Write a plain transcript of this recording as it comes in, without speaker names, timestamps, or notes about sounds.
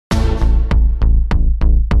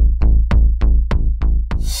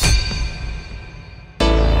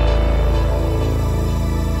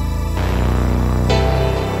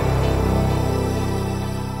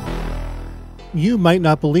You might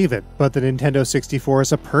not believe it, but the Nintendo 64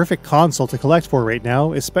 is a perfect console to collect for right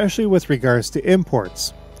now, especially with regards to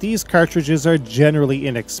imports. These cartridges are generally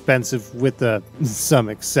inexpensive with some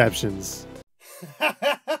exceptions.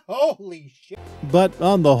 Holy shit! But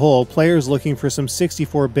on the whole, players looking for some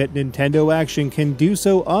 64-bit Nintendo action can do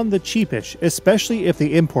so on the cheapish, especially if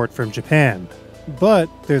they import from Japan. But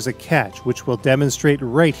there's a catch, which we'll demonstrate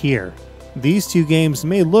right here. These two games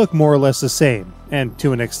may look more or less the same, and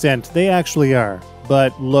to an extent they actually are,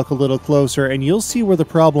 but look a little closer and you'll see where the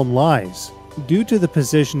problem lies. Due to the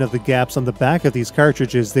position of the gaps on the back of these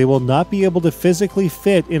cartridges, they will not be able to physically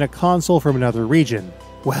fit in a console from another region.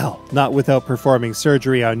 Well, not without performing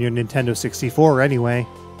surgery on your Nintendo 64 anyway.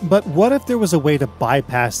 But what if there was a way to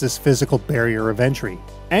bypass this physical barrier of entry?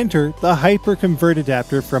 Enter the Hyperconvert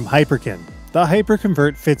adapter from Hyperkin. The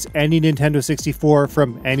Hyperconvert fits any Nintendo 64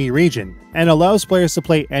 from any region, and allows players to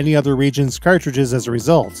play any other region's cartridges as a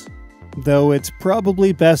result. Though it's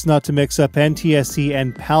probably best not to mix up NTSC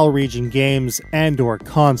and PAL region games and/or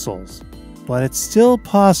consoles. But it's still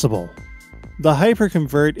possible. The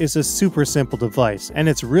Hyperconvert is a super simple device, and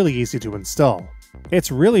it's really easy to install.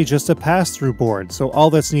 It's really just a pass-through board, so all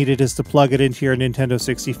that's needed is to plug it into your Nintendo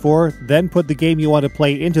 64, then put the game you want to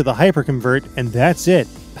play into the Hyperconvert, and that's it.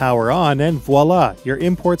 Power on, and voila, your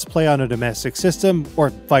imports play on a domestic system, or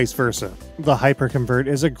vice versa. The Hyperconvert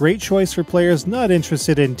is a great choice for players not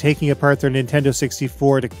interested in taking apart their Nintendo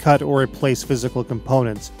 64 to cut or replace physical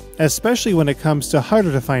components, especially when it comes to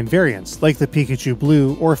harder to find variants, like the Pikachu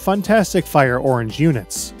Blue or Funtastic Fire Orange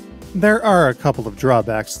units. There are a couple of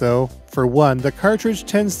drawbacks though. For one, the cartridge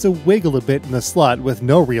tends to wiggle a bit in the slot with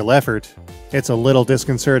no real effort. It's a little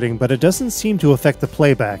disconcerting, but it doesn't seem to affect the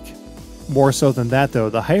playback. More so than that though,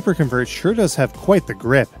 the Hyperconvert sure does have quite the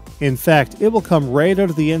grip. In fact, it will come right out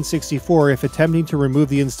of the N64 if attempting to remove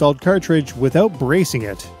the installed cartridge without bracing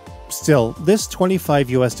it. Still, this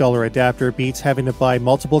 $25 adapter beats having to buy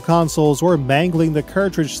multiple consoles or mangling the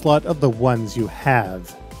cartridge slot of the ones you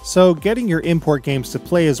have. So getting your import games to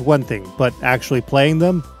play is one thing, but actually playing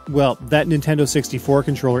them? Well, that Nintendo 64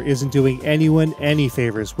 controller isn't doing anyone any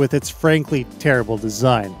favors with its frankly terrible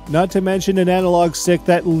design, not to mention an analog stick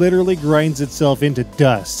that literally grinds itself into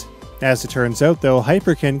dust. As it turns out though,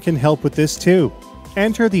 Hyperkin can help with this too.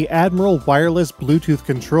 Enter the Admiral Wireless Bluetooth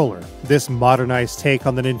controller. This modernized take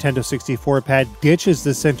on the Nintendo 64 pad ditches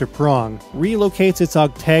the center prong, relocates its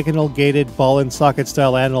octagonal-gated ball-and-socket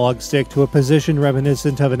style analog stick to a position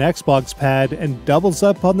reminiscent of an Xbox pad, and doubles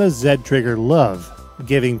up on the Z-trigger love,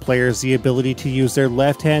 giving players the ability to use their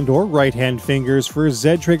left hand or right hand fingers for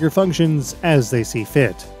Z-trigger functions as they see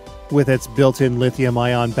fit. With its built-in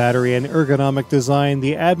lithium-ion battery and ergonomic design,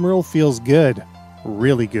 the Admiral feels good.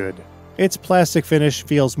 Really good. Its plastic finish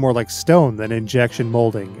feels more like stone than injection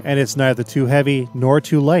molding, and it's neither too heavy nor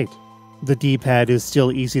too light. The D-pad is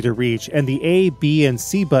still easy to reach, and the A, B, and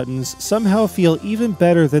C buttons somehow feel even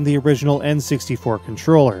better than the original N64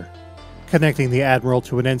 controller. Connecting the Admiral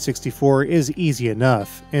to an N64 is easy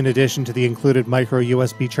enough. In addition to the included micro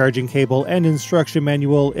USB charging cable and instruction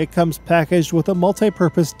manual, it comes packaged with a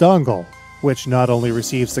multi-purpose dongle, which not only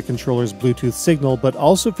receives the controller's Bluetooth signal, but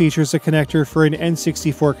also features a connector for an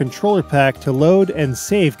N64 controller pack to load and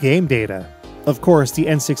save game data. Of course, the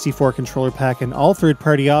N64 controller pack and all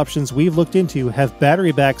third-party options we've looked into have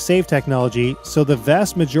battery-back save technology, so the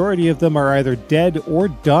vast majority of them are either dead or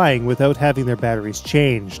dying without having their batteries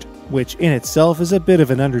changed, which in itself is a bit of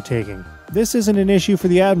an undertaking. This isn't an issue for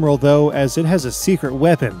the Admiral though, as it has a secret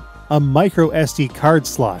weapon, a micro SD card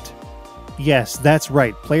slot. Yes, that's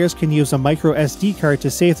right, players can use a micro SD card to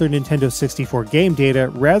save their Nintendo 64 game data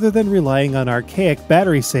rather than relying on archaic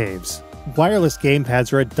battery saves. Wireless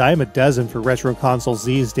gamepads are a dime a dozen for retro consoles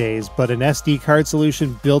these days, but an SD card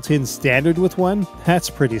solution built in standard with one? That's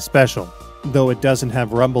pretty special. Though it doesn't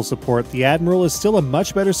have rumble support, the Admiral is still a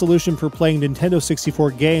much better solution for playing Nintendo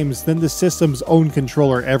 64 games than the system's own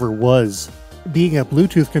controller ever was. Being a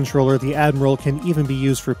Bluetooth controller, the Admiral can even be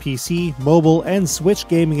used for PC, mobile, and Switch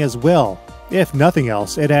gaming as well. If nothing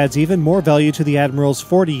else, it adds even more value to the Admiral's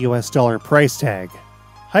 $40 price tag.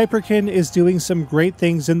 Hyperkin is doing some great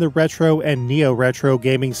things in the retro and neo-retro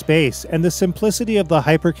gaming space, and the simplicity of the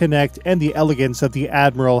HyperConnect and the elegance of the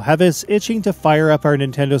Admiral have us itching to fire up our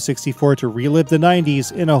Nintendo 64 to relive the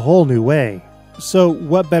 90s in a whole new way. So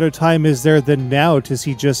what better time is there than now to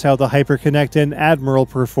see just how the HyperConnect and Admiral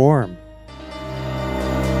perform?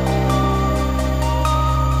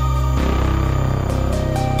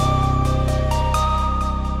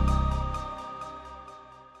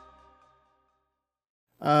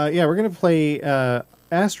 Yeah, we're going to play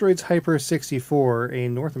Asteroids Hyper 64, a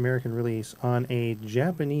North American release, on a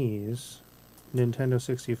Japanese Nintendo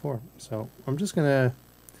 64. So I'm just gonna,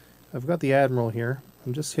 I've got the Admiral here.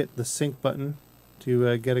 I'm just hitting the sync button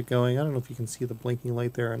to get it going. I don't know if you can see the blinking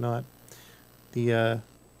light there or not. There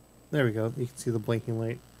we go. You can see the blinking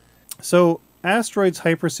light. So Asteroids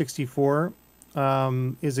Hyper 64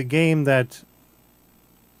 is a game that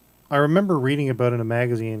I remember reading about in a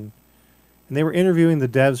magazine, and they were interviewing the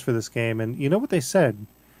devs for this game, and you know what they said?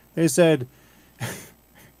 They said,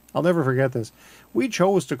 I'll never forget this, "We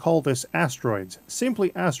chose to call this Asteroids.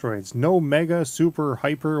 Simply Asteroids. No Mega, Super,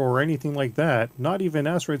 Hyper, or anything like that. Not even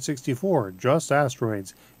Asteroid 64. Just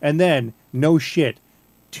Asteroids." And then, no shit,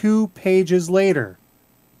 2 pages later,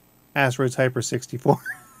 Asteroids Hyper 64.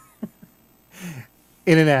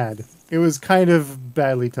 In an ad. It was kind of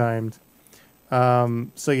badly timed.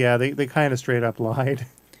 So yeah, they kind of straight up lied.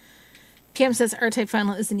 PM says R-Type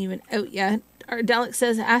Final isn't even out yet. Dalek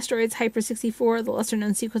says Asteroids Hyper 64, the lesser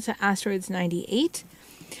known sequel to Asteroids 98.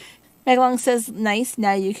 Megalong says, nice,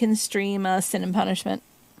 now you can stream Sin and Punishment.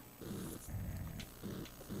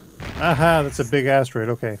 Aha, that's a big asteroid.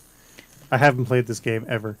 Okay. I haven't played this game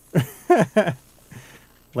ever.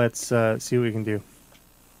 Let's see what we can do.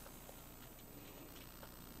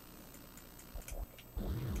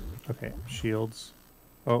 Okay, shields.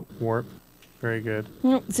 Oh, warp. Very good.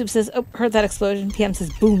 Soup says, oh, heard that explosion. PM says,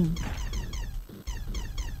 boom.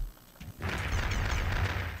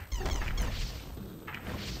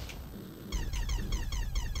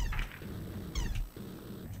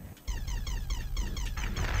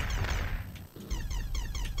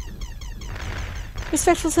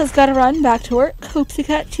 Respectful says, gotta run, back to work. Hope to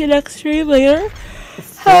catch you next stream later.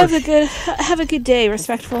 Have a good day,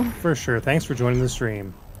 Respectful. For sure. Thanks for joining the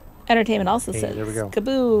stream. Entertainment also says, there we go.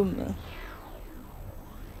 Kaboom.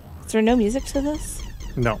 Is there no music to this?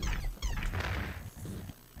 No.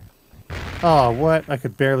 Oh, what? I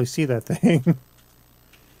could barely see that thing.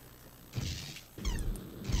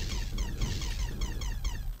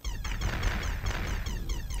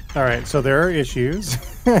 Alright, so there are issues.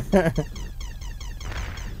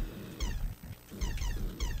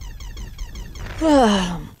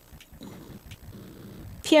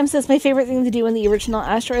 PM says, my favorite thing to do in the original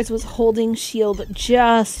Asteroids was holding shield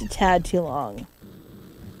just a tad too long.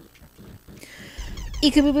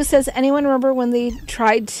 Ikabubu says, anyone remember when they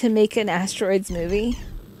tried to make an Asteroids movie?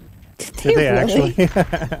 Did they really?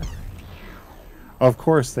 Actually? Of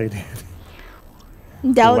course they did.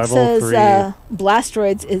 Dalek says,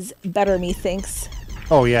 Blastroids is better, methinks.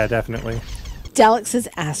 Oh yeah, definitely. Dalek says,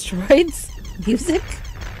 Asteroids? Music?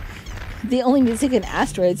 The only music in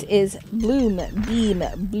Asteroids is bloom, beam,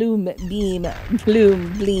 bloom, beam,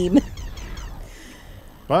 bloom, bleam.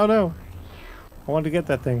 Oh no. I wanted to get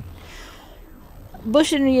that thing.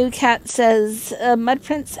 Bush and Ryu Cat says, Mud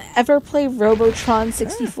Prince, ever play Robotron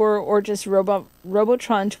 64 or just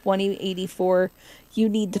Robotron 2084? You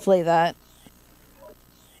need to play that.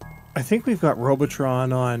 I think we've got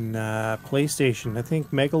Robotron on PlayStation. I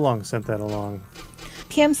think Megalong sent that along.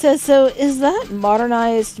 PM says, so is that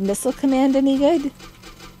modernized Missile Command any good?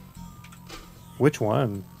 Which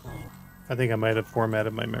one? I think I might have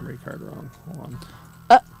formatted my memory card wrong. Hold on.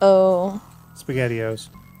 Uh-oh. SpaghettiOs.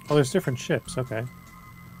 Oh, there's different ships. Okay.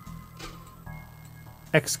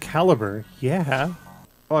 Excalibur. Yeah.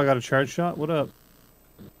 Oh, I got a charge shot? What up?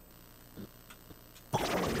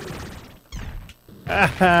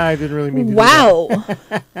 I didn't really mean to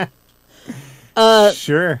do that.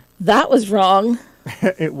 Sure. That was wrong.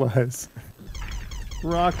 It was.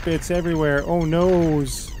 Rock bits everywhere. Oh,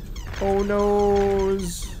 noes. Oh,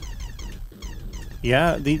 noes.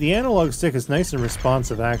 Yeah, the analog stick is nice and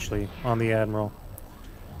responsive, actually, on the Admiral.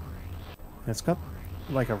 It's got,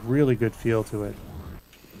 like, a really good feel to it.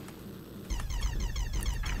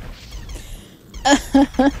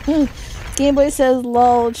 Game Boy says,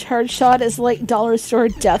 lol, charge shot is like dollar store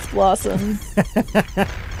Death Blossom.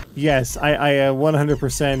 Yes, I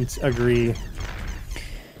 100% agree.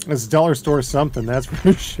 It's dollar store something, that's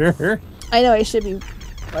for sure. I know I should be,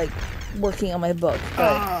 like, working on my book,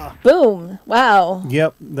 but boom! Wow.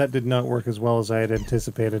 Yep, that did not work as well as I had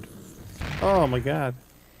anticipated. Oh my god.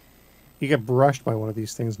 You get brushed by one of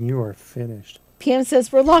these things and you are finished. PM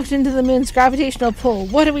says, we're locked into the moon's gravitational pull.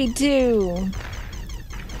 What do we do?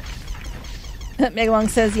 Megalong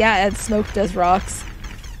says, yeah, Ed Smoke does rocks.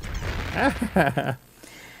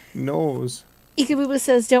 Nose. Ikabuba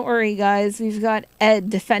says, don't worry, guys. We've got Ed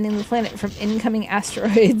defending the planet from incoming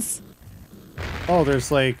asteroids. Oh,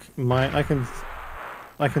 there's like I can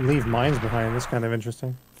leave mines behind. That's kind of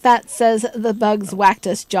interesting. Fat says, the bugs whacked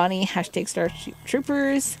us, Johnny. Hashtag Star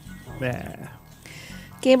Troopers. Yeah.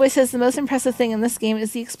 Game Boy says, the most impressive thing in this game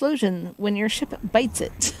is the explosion when your ship bites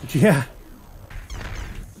it. Yeah.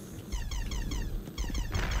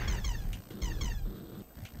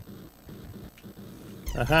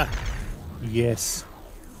 Aha. Yes.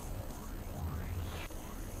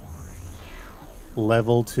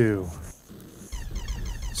 Level 2.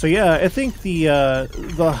 So yeah, I think the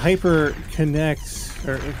Hyperconnect,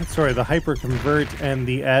 or sorry, the Hyperconvert and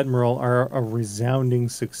the Admiral are a resounding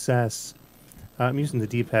success. I'm using the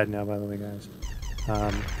D-pad now, by the way, guys,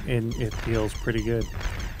 and it feels pretty good.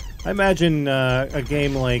 I imagine a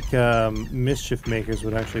game like Mischief Makers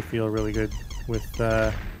would actually feel really good with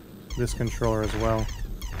this controller as well.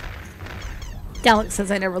 Dalek says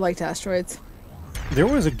I never liked asteroids. There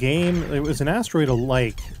was a game, it was an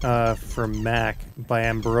asteroid-alike for Mac by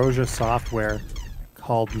Ambrosia Software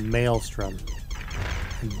called Maelstrom.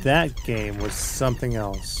 That game was something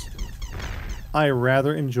else. I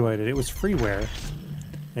rather enjoyed it. It was freeware.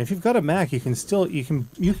 And if you've got a Mac, you can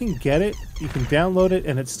get it, you can download it,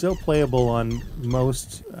 and it's still playable on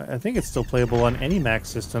most, I think it's still playable on any Mac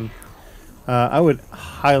system. I would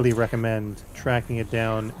highly recommend tracking it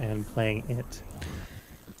down and playing it.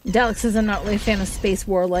 Dalek says I'm not really a fan of Space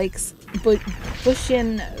War likes, but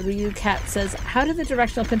Bushin Ryu Cat says, how do the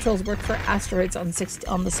directional controls work for asteroids on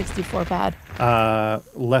the 64 pad?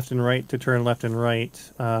 Left and right to turn left and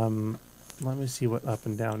right. Let me see what up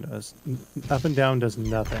and down does. Up and down does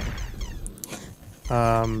nothing.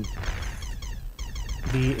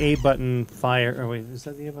 The A button fire. Oh wait, is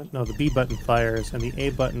that the A button? No, the B button fires, and the A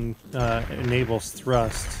button enables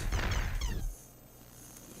thrust.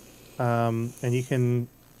 And you can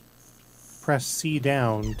press C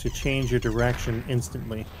down to change your direction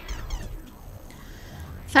instantly.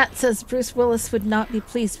 Fat says Bruce Willis would not be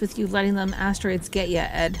pleased with you letting them asteroids get ya,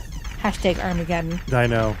 Ed. Hashtag Armageddon. I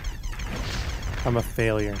know. I'm a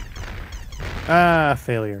failure. Ah,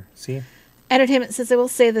 failure. See? Entertainment says I will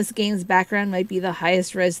say this game's background might be the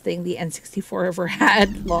highest res thing the N64 ever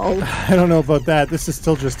had. Lol. I don't know about that. This is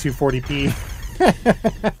still just 240p.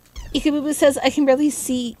 Ikabubu says I can barely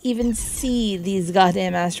even see these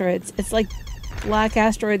goddamn asteroids. It's like black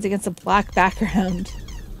asteroids against a black background.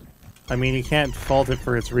 I mean, you can't fault it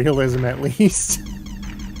for its realism, at least.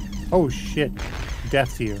 Oh shit.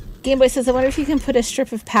 Death to you. Gameboy says I wonder if you can put a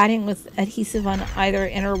strip of padding with adhesive on either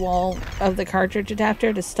inner wall of the cartridge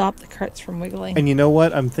adapter to stop the carts from wiggling. And you know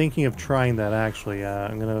what? I'm thinking of trying that, actually.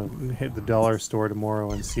 I'm going to hit the dollar store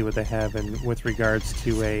tomorrow and see what they have with regards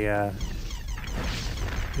to a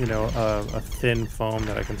thin foam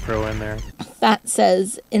that I can throw in there. That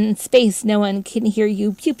says, in space, no one can hear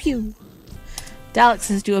you. Pew pew. Dalek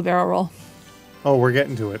says, do a barrel roll. Oh, we're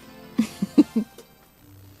getting to it.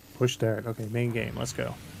 Push start. Okay, main game. Let's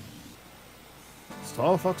go.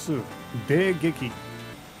 Passthru. Big Giki.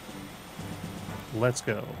 Let's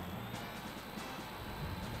go.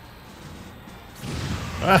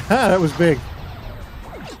 Aha, that was big.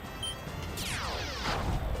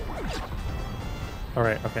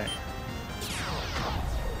 Alright, okay.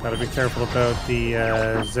 Gotta be careful about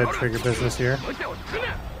the Z trigger business here.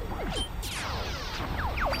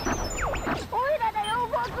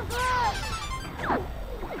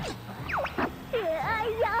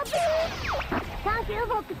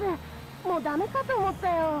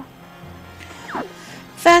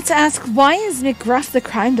 Fats asks, why is McGruff the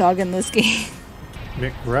crime dog in this game?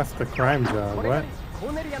 McGruff the crime dog, what?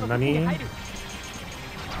 Nani?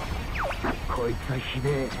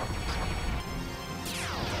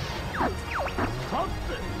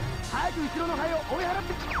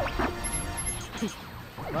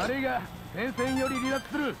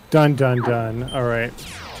 Done, done, done. Alright.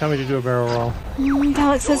 Tell me to do a barrel roll.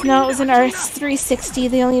 Dalek says no, it was an RX360.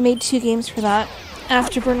 They only made 2 games for that.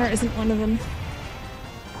 Afterburner isn't one of them.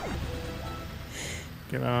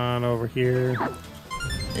 Get on over here.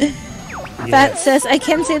 Fat says, I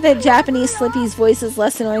can say that Japanese Slippy's voice is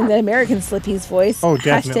less annoying than American Slippy's voice. Oh,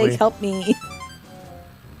 definitely. Hashtag help me.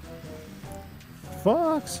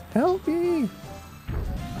 Fox, help me!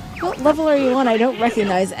 What level are you on? I don't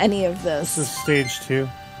recognize any of this. This is stage 2.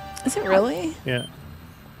 Is it really? Yeah.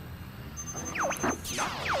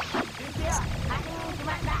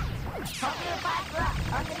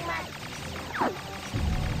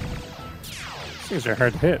 These are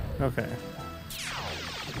hard to hit. Okay.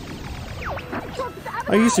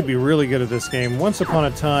 I used to be really good at this game. Once upon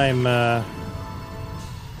a time, I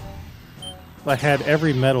had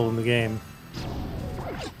every medal in the game.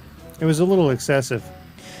 It was a little excessive.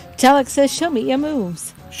 Dalek says, show me your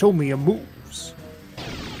moves. Show me your moves.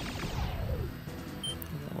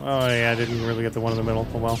 Oh, yeah, I didn't really get the one in the middle.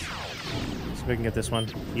 Oh, well. See if I can get this one.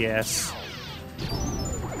 Yes.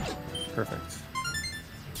 Perfect.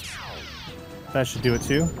 That should do it,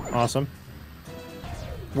 too. Awesome.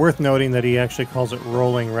 Worth noting that he actually calls it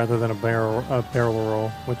rolling rather than a barrel roll,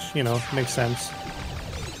 which, you know, makes sense.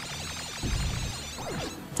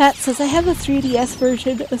 Fat says, I have the 3DS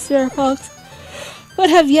version of Star Fox, but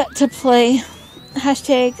have yet to play.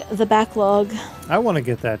 Hashtag the backlog. I want to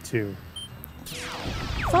get that too.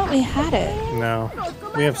 I thought we had it. No.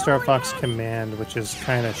 We have Star Fox Command, which is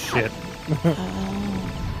kind of shit.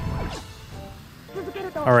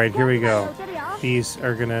 Alright, here we go. These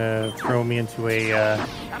are gonna throw me into a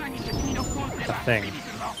thing.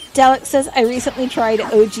 Dalek says, I recently tried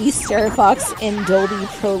OG Star Fox in Dolby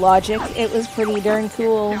Pro Logic. It was pretty darn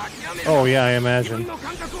cool. Oh yeah, I imagine.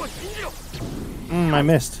 I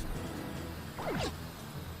missed.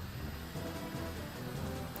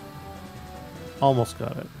 Almost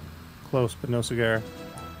got it. Close, but no cigar.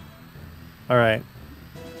 Alright.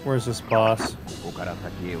 Where's this boss?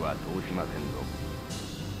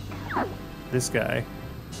 This guy.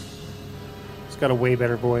 He's got a way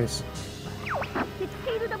better voice.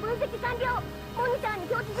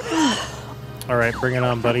 Alright, bring it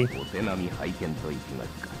on, buddy.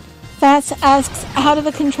 Fats asks, how do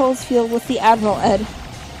the controls feel with the Admiral, Ed?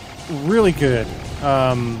 Really good.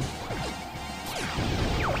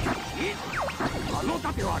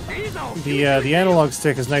 The analog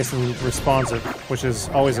stick is nice and responsive, which is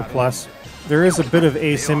always a plus. There is a bit of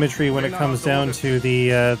asymmetry when it comes down to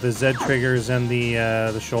the Z triggers and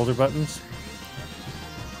the shoulder buttons.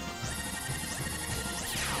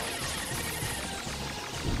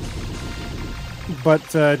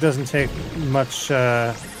 But it doesn't take much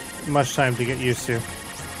time to get used to.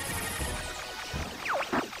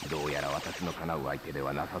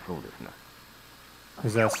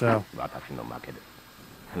 Is that so?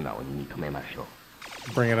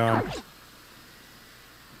 Bring it on.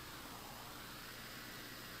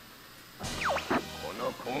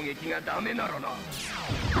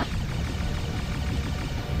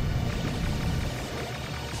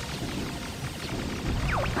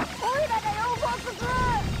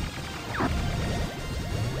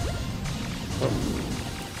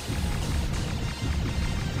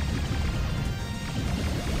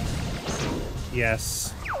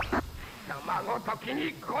 Yes.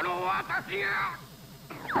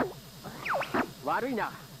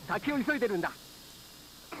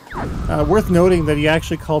 Worth noting that he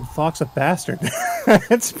actually called Fox a bastard.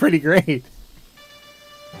 That's pretty great.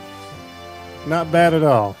 Not bad at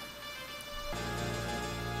all.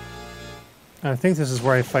 I think this is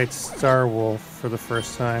where I fight Star Wolf for the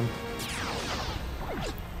first time.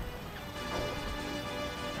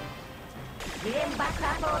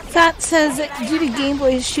 Fat says, due to Game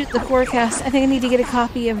Boy's Shoot the Forecast, I think I need to get a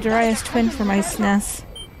copy of Darius Twin for my SNES.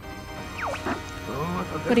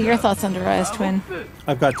 What are your thoughts on Darius Twin?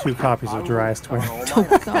 I've got 2 copies of Darius Twin.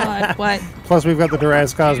 Oh god, what? Plus we've got the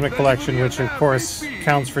Darius Cosmic Collection, which of course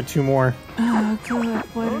counts for 2 more. Oh god,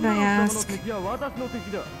 what did I ask?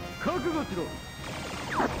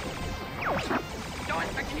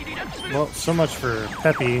 Well, so much for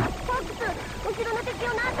Peppy.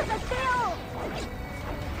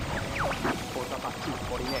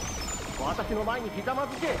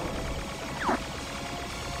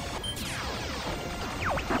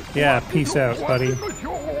 Yeah, peace out, buddy.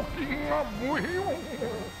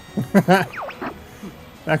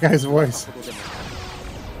 That guy's voice.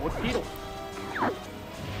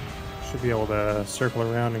 Should be able to circle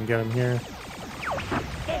around and get him here.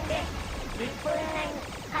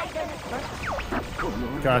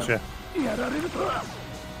 Gotcha.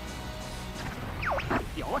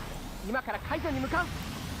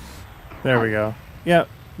 There we go. Yeah,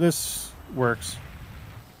 this works.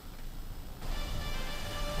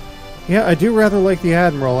 Yeah, I do rather like the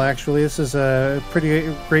Admiral, actually. This is a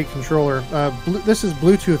pretty great controller. This is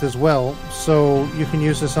Bluetooth as well, so you can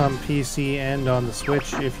use this on PC and on the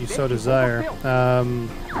Switch if you so desire.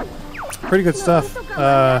 Pretty good stuff.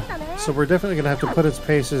 So we're definitely going to have to put its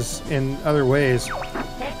paces in other ways.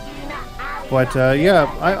 But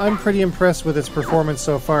yeah, I'm pretty impressed with its performance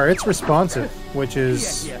so far. It's responsive, which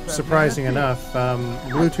is surprising enough.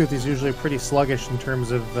 Bluetooth is usually pretty sluggish in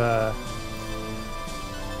terms of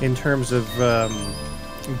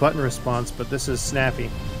button response, but this is snappy,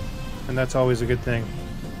 and that's always a good thing.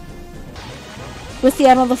 With the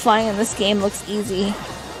Admiral, the flying in this game looks easy.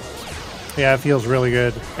 Yeah, it feels really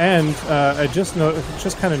good. And I just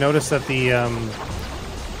kind of noticed that the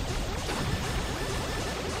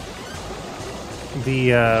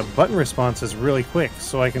button response is really quick,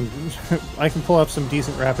 so I can I can pull up some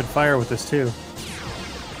decent rapid fire with this too.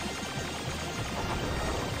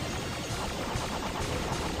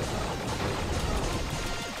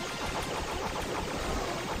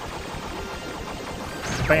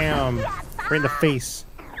 Bam! Right in the face.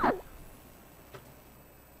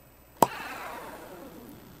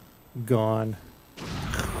 Gone.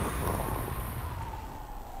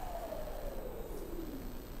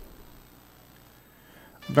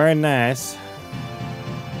 Very nice.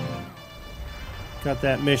 Got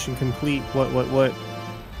that mission complete. What?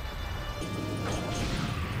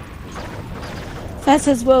 Fat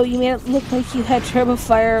says, whoa, you made it look like you had turbo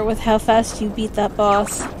fire with how fast you beat that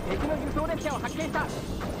boss.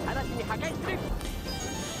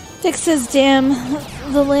 Dick says, damn,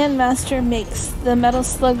 the Landmaster makes the Metal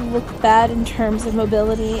Slug look bad in terms of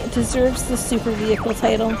mobility. It deserves the super vehicle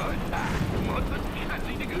title.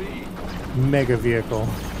 Mega vehicle.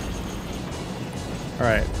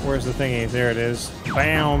 Alright, where's the thingy? There it is.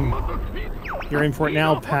 Bam! You're in for it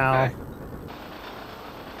now, pal.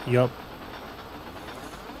 Yup.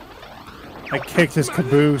 I kicked his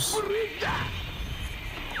caboose.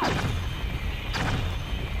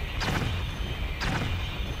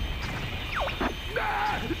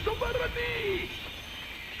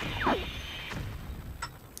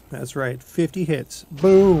 That's right, 50 hits.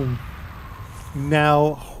 Boom!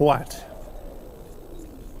 Now what?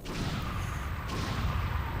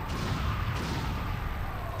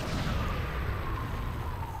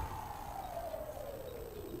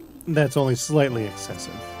 That's only slightly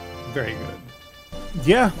excessive. Very good.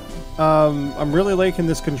 Yeah, I'm really liking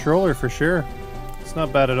this controller for sure. It's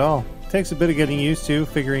not bad at all. Takes a bit of getting used to,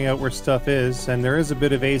 figuring out where stuff is, and there is a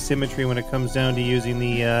bit of asymmetry when it comes down to using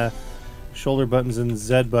the shoulder buttons and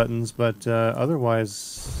Z buttons, but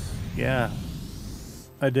otherwise, yeah,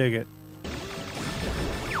 I dig it.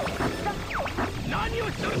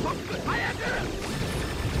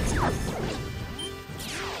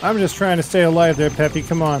 I'm just trying to stay alive there, Peppy,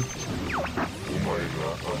 come on.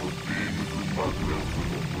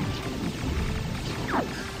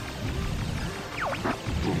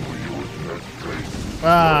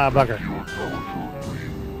 Ah, bugger.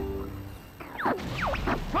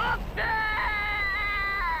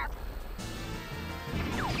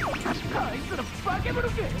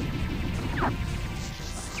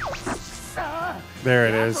 There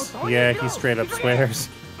it is. Yeah, he straight up swears.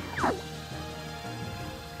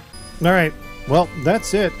 Alright, well,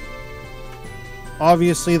 that's it.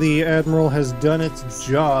 Obviously, the Admiral has done its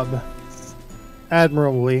job.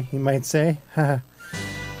 Admirably, you might say.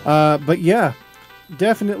 But yeah,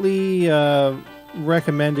 definitely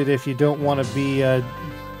recommend it if you don't want to be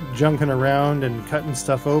junking around and cutting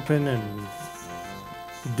stuff open and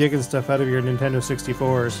digging stuff out of your Nintendo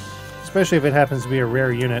 64s, especially if it happens to be a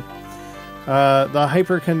rare unit. The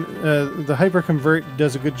Hyperconvert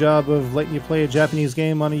does a good job of letting you play a Japanese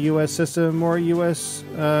game on a US system or a US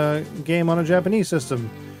game on a Japanese system.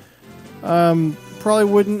 I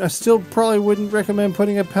still probably wouldn't recommend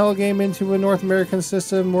putting a PAL game into a North American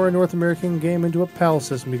system or a North American game into a PAL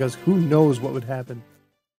system, because who knows what would happen.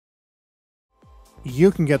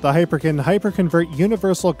 You can get the Hyperkin Hyperconvert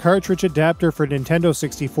Universal Cartridge Adapter for Nintendo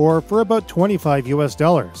 64 for about $25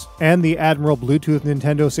 US, and the Admiral Bluetooth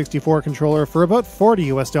Nintendo 64 controller for about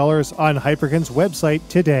 $40 US on Hyperkin's website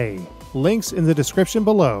today. Links in the description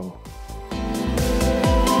below.